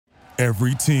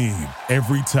Every team,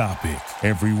 every topic,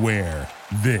 everywhere.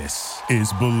 This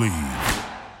is Believe.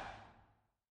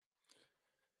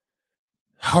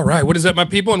 All right, what is up, my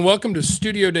people, and welcome to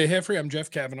Studio Day Heffrey. I'm Jeff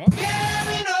Kavanaugh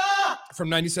from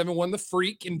 97.1 The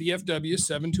Freak in DFW,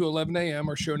 7 to 11 a.m.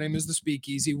 Our show name is The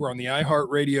Speakeasy. We're on the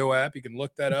iHeartRadio app. You can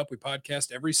look that up. We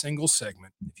podcast every single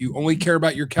segment. If you only care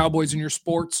about your Cowboys and your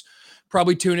sports,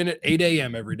 probably tune in at 8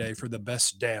 a.m. every day for the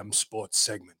best damn sports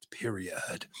segment,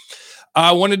 period.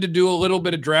 I wanted to do a little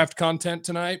bit of draft content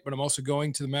tonight, but I'm also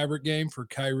going to the Maverick game for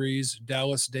Kyrie's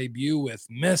Dallas debut with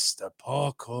Mr.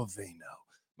 Paul Corvino.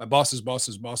 My boss's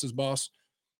boss's boss's boss.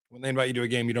 When they invite you to a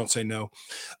game, you don't say no.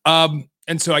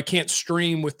 And so I can't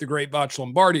stream with the great Vach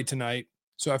Lombardi tonight.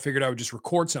 So I figured I would just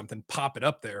record something, pop it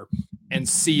up there, and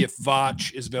see if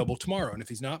Vach is available tomorrow. And if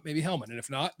he's not, maybe Hellman. And if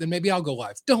not, then maybe I'll go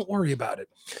live. Don't worry about it.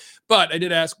 But I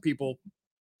did ask people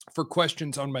for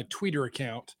questions on my Twitter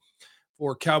account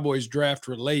for Cowboys draft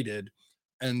related.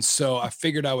 And so I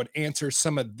figured I would answer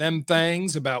some of them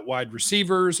things about wide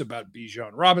receivers, about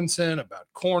Bijan Robinson, about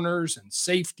corners and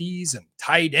safeties and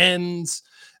tight ends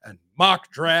and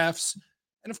mock drafts.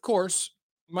 And of course,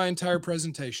 my entire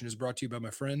presentation is brought to you by my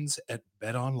friends at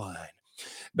BetOnline.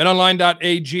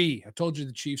 BetOnline.ag. I told you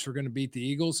the Chiefs were going to beat the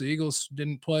Eagles. The Eagles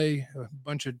didn't play a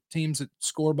bunch of teams that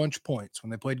score a bunch of points. When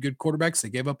they played good quarterbacks, they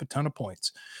gave up a ton of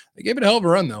points. They gave it a hell of a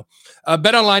run, though.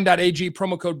 BetOnline.ag,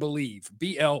 promo code BELIEVE,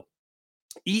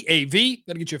 BLEAV.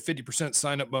 That'll get you a 50%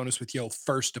 sign-up bonus with your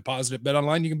first deposit at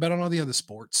BetOnline. You can bet on all the other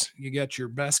sports. You got your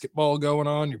basketball going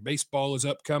on. Your baseball is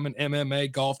upcoming,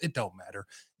 MMA, golf. It don't matter.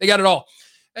 They got it all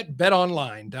at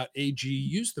betonline.ag.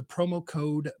 Use the promo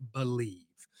code BELIEVE.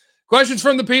 Questions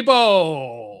from the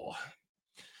people.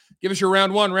 Give us your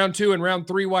round 1, round 2, and round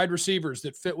 3 wide receivers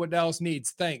that fit what Dallas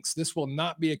needs. Thanks. This will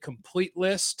not be a complete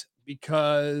list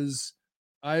because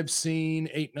I've seen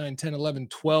 8, 9, 10, 11,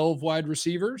 12 wide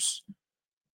receivers.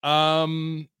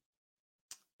 Some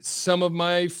of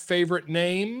my favorite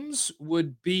names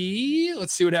would be,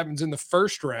 let's see what happens in the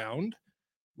first round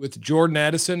with Jordan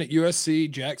Addison at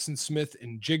USC, Jackson Smith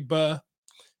and Jigba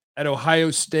at Ohio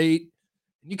State.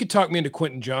 You could talk me into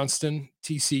Quentin Johnston,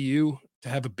 TCU, to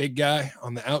have a big guy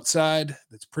on the outside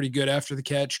that's pretty good after the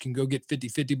catch, can go get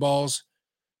 50-50 balls,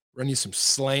 run you some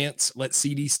slants, let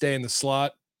CD stay in the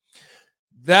slot.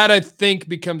 That, I think,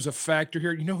 becomes a factor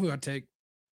here. You know who I'd take?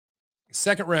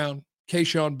 Second round,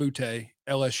 Kayshon Boutte,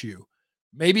 LSU.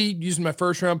 Maybe using my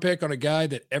first round pick on a guy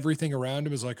that everything around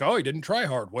him is like, oh, he didn't try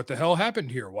hard. What the hell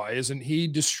happened here? Why isn't he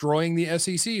destroying the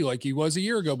SEC like he was a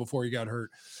year ago before he got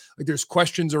hurt? Like, there's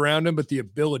questions around him, but the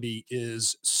ability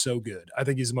is so good. I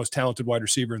think he's the most talented wide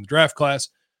receiver in the draft class.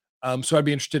 So I'd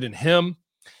be interested in him.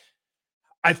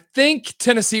 I think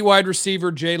Tennessee wide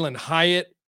receiver Jalen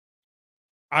Hyatt,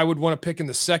 I would want to pick in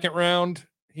the second round.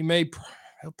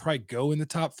 He'll probably go in the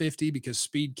top 50 because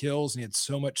speed kills, and he had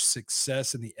so much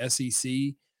success in the SEC.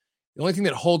 The only thing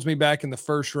that holds me back in the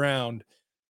first round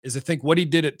is I think what he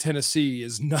did at Tennessee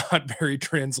is not very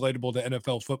translatable to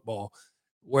NFL football,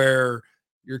 where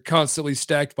you're constantly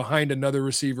stacked behind another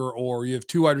receiver, or you have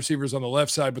 2 wide receivers on the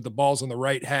left side, but the ball's on the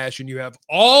right hash, and you have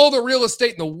all the real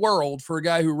estate in the world for a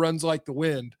guy who runs like the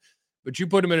wind, but you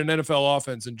put him in an NFL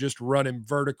offense and just run him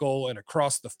vertical and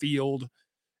across the field,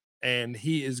 and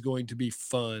he is going to be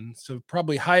fun. So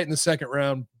probably Hyatt in the second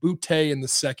round, Boutte in the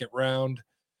second round,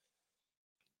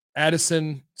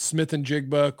 Addison, Smith and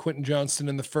Jigba, Quentin Johnston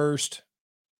in the first.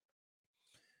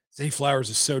 Zay Flowers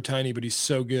is so tiny, but he's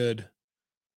so good.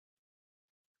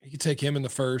 You could take him in the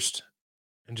first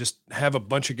and just have a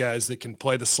bunch of guys that can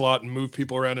play the slot and move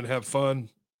people around and have fun.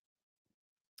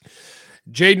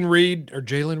 Jalen Reed. I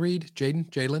think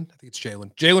it's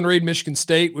Jalen. Jalen Reed, Michigan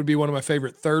State would be one of my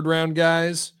favorite third round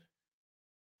guys.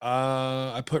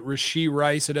 I put Rashee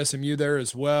Rice at SMU there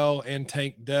as well, and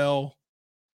Tank Dell.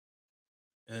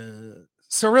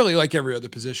 So really, like every other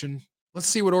position, let's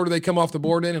see what order they come off the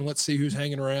board in, and let's see who's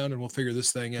hanging around, and we'll figure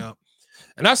this thing out.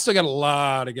 And I've still got a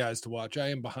lot of guys to watch. I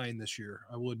am behind this year.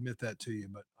 I will admit that to you,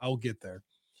 but I'll get there.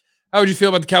 How would you feel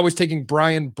about the Cowboys taking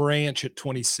Brian Branch at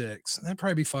 26? That'd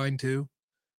probably be fine too.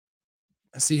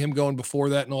 I see him going before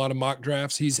that in a lot of mock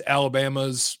drafts. He's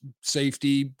Alabama's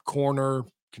safety, corner,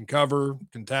 can cover,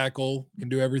 can tackle, can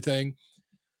do everything.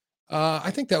 I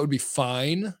think that would be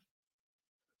fine.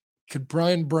 Could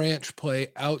Brian Branch play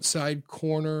outside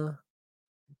corner?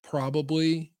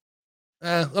 Probably.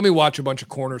 Let me watch a bunch of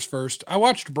corners first. I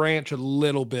watched Branch a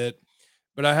little bit,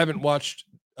 but I haven't watched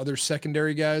other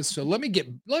secondary guys. So let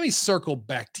me circle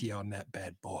back to you on that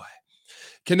bad boy.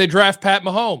 Can they draft Pat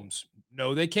Mahomes?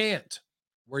 No, they can't.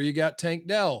 Where you got Tank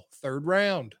Dell, third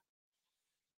round.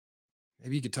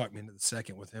 Maybe you could talk me into the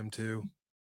second with him too.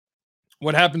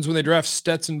 What happens when they draft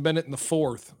Stetson Bennett in the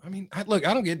 4th? I mean, I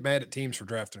don't get mad at teams for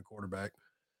drafting a quarterback.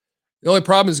 The only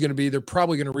problem is going to be they're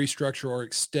probably going to restructure or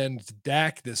extend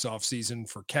Dak this offseason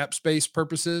for cap space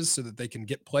purposes so that they can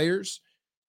get players.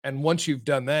 And once you've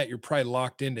done that, you're probably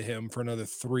locked into him for another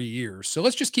 3 years. So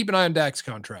let's just keep an eye on Dak's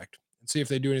contract and see if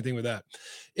they do anything with that.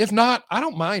 If not, I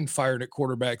don't mind firing at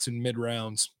quarterbacks in mid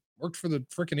rounds. Worked for the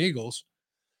freaking Eagles.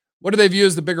 What do they view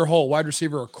as the bigger hole, wide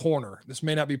receiver or corner? This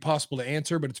may not be possible to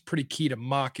answer, but it's pretty key to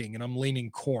mocking, and I'm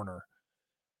leaning corner.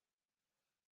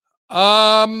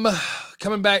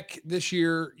 Coming back this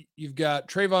year, you've got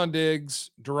Trayvon Diggs,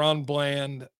 Deron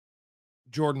Bland,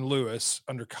 Jordan Lewis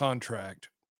under contract.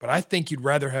 But I think you'd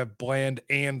rather have Bland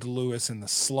and Lewis in the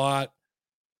slot.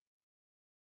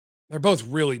 They're both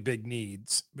really big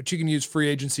needs, but you can use free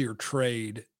agency or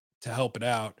trade to help it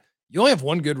out. You only have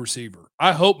one good receiver.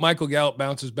 I hope Michael Gallup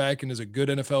bounces back and is a good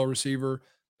NFL receiver.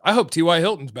 I hope T.Y.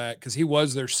 Hilton's back because he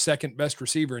was their second best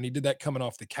receiver, and he did that coming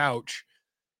off the couch.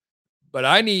 But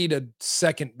I need a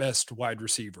second best wide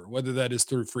receiver, whether that is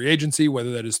through free agency,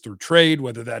 whether that is through trade,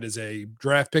 whether that is a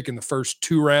draft pick in the first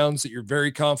 2 rounds that you're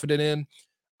very confident in.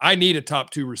 I need a top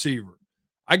 2 receiver.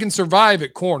 I can survive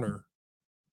at corner.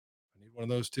 I need one of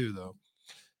those too, though.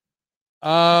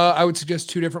 I would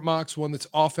suggest 2 different mocks, one that's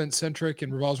offense-centric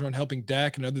and revolves around helping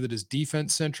Dak, and another that is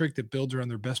defense-centric that builds around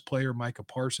their best player, Micah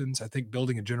Parsons. I think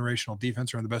building a generational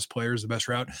defense around the best player is the best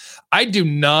route. I do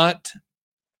not,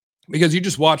 because you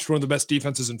just watched one of the best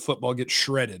defenses in football get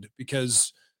shredded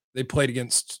because they played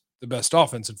against the best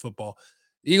offense in football.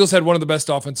 The Eagles had one of the best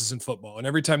offenses in football, and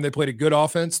every time they played a good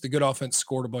offense, the good offense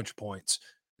scored a bunch of points.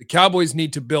 The Cowboys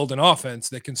need to build an offense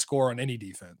that can score on any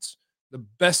defense. The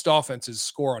best offenses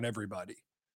score on everybody.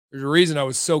 There's a reason I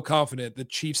was so confident that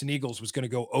Chiefs and Eagles was going to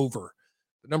go over.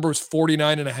 The number was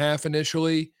 49.5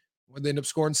 initially, when they end up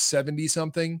scoring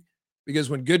 70-something, because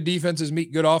when good defenses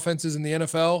meet good offenses in the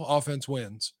NFL, offense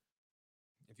wins.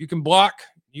 If you can block,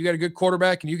 you got a good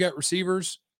quarterback, and you got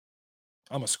receivers,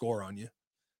 I'm a score on you.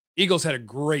 Eagles had a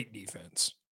great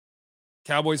defense.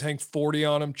 Cowboys hang 40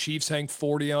 on them. Chiefs hang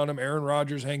 40 on them. Aaron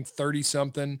Rodgers hang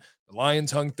 30-something. The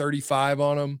Lions hung 35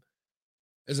 on them.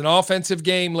 It's an offensive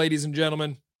game, ladies and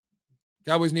gentlemen.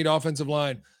 Cowboys need offensive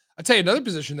line. I'll tell you another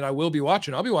position that I will be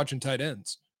watching. I'll be watching tight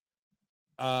ends.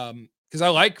 Because I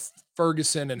like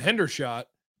Ferguson and Hendershot.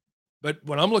 But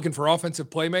when I'm looking for offensive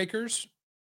playmakers,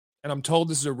 and I'm told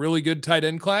this is a really good tight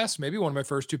end class, maybe one of my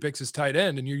first 2 picks is tight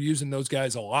end, and you're using those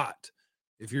guys a lot.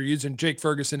 If you're using Jake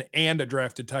Ferguson and a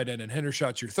drafted tight end and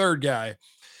Hendershot's your third guy,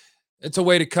 it's a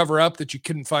way to cover up that you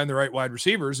couldn't find the right wide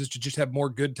receivers, is to just have more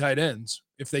good tight ends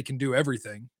if they can do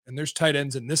everything. And there's tight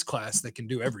ends in this class that can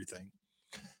do everything.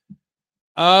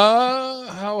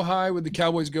 How high would the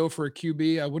Cowboys go for a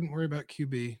QB? I wouldn't worry about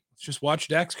QB. Let's just watch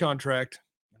Dak's contract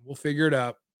and we'll figure it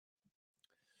out.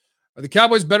 Are the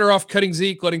Cowboys better off cutting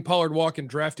Zeke, letting Pollard walk, and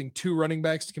drafting 2 running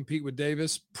backs to compete with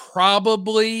Davis?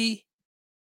 Probably.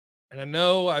 And I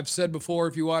know I've said before,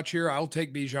 if you watch here, I'll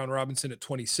take Bijan Robinson at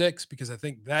 26 because I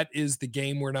think that is the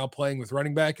game we're now playing with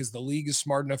running back, is the league is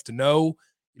smart enough to know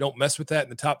you don't mess with that in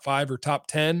the top 5 or top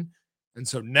 10. And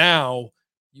so now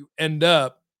you end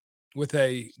up with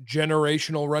a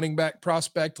generational running back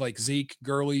prospect like Zeke,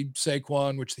 Gurley,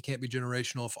 Saquon, which they can't be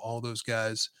generational if all those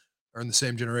guys are in the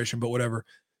same generation, but whatever.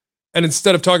 And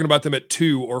instead of talking about them at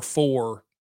 2 or 4,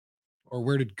 or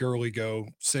where did Gurley go,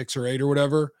 6 or 8 or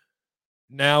whatever,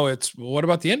 now it's, well, what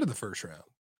about the end of the first round?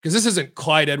 Because this isn't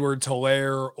Clyde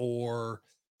Edwards-Helaire or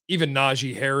even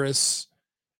Najee Harris.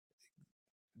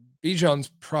 Bijan's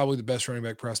probably the best running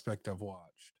back prospect I've watched.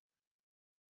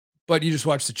 But you just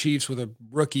watch the Chiefs with a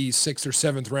rookie 6th or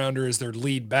 7th rounder as their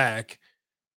lead back,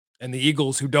 and the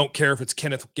Eagles, who don't care if it's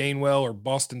Kenneth Gainwell or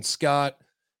Boston Scott.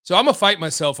 So I'm going to fight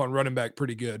myself on running back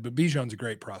pretty good, but Bijan's a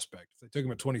great prospect. If they took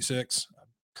him at 26, I'd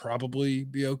probably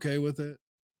be okay with it.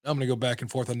 I'm going to go back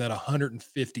and forth on that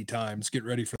 150 times. Get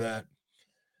ready for that.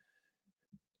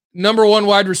 Number 1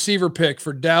 wide receiver pick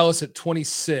for Dallas at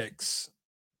 26.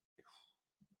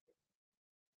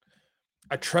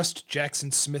 I trust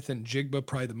Jackson Smith and Jigba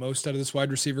probably the most out of this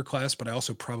wide receiver class, but I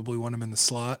also probably want him in the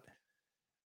slot.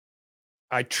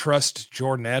 I trust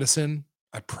Jordan Addison.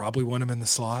 I probably want him in the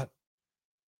slot.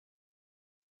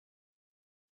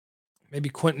 Maybe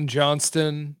Quentin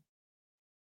Johnston,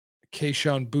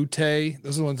 Kayshon Boutte.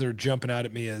 Those are the ones that are jumping out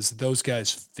at me as those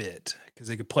guys fit because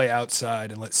they could play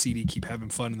outside and let CD keep having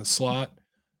fun in the slot.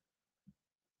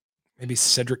 Maybe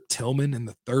Cedric Tillman in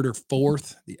the 3rd or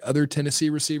 4th, the other Tennessee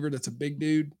receiver that's a big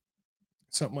dude,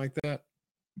 something like that.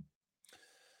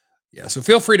 Yeah, so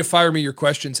feel free to fire me your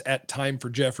questions at Time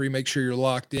for Jeffrey. Make sure you're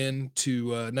locked in to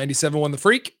 97.1 The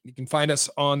Freak. You can find us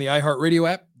on the iHeartRadio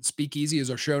app. Speakeasy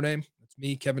is our show name. That's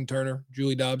me, Kevin Turner,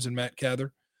 Julie Dobbs, and Matt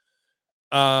Cather.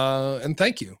 And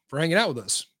thank you for hanging out with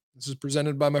us. This is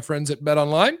presented by my friends at Bet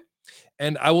Online,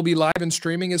 and I will be live and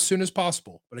streaming as soon as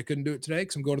possible, but I couldn't do it today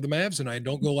because I'm going to the Mavs, and I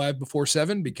don't go live before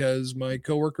 7 because my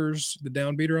coworkers, the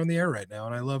downbeat, are on the air right now,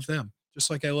 and I love them just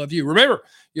like I love you. Remember,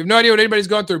 you have no idea what anybody's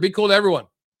going through. Be cool to everyone.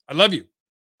 I love you.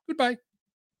 Goodbye.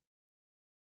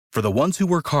 For the ones who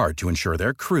work hard to ensure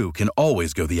their crew can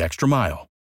always go the extra mile,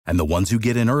 and the ones who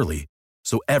get in early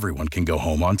so everyone can go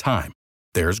home on time,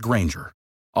 there's Grainger,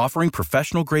 offering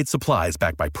professional-grade supplies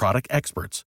backed by product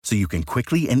experts so you can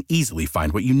quickly and easily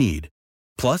find what you need.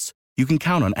 Plus, you can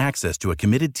count on access to a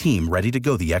committed team ready to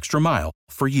go the extra mile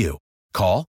for you.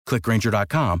 Call, click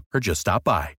Grainger.com, or just stop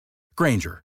by.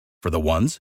 Grainger, for the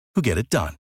ones who get it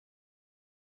done.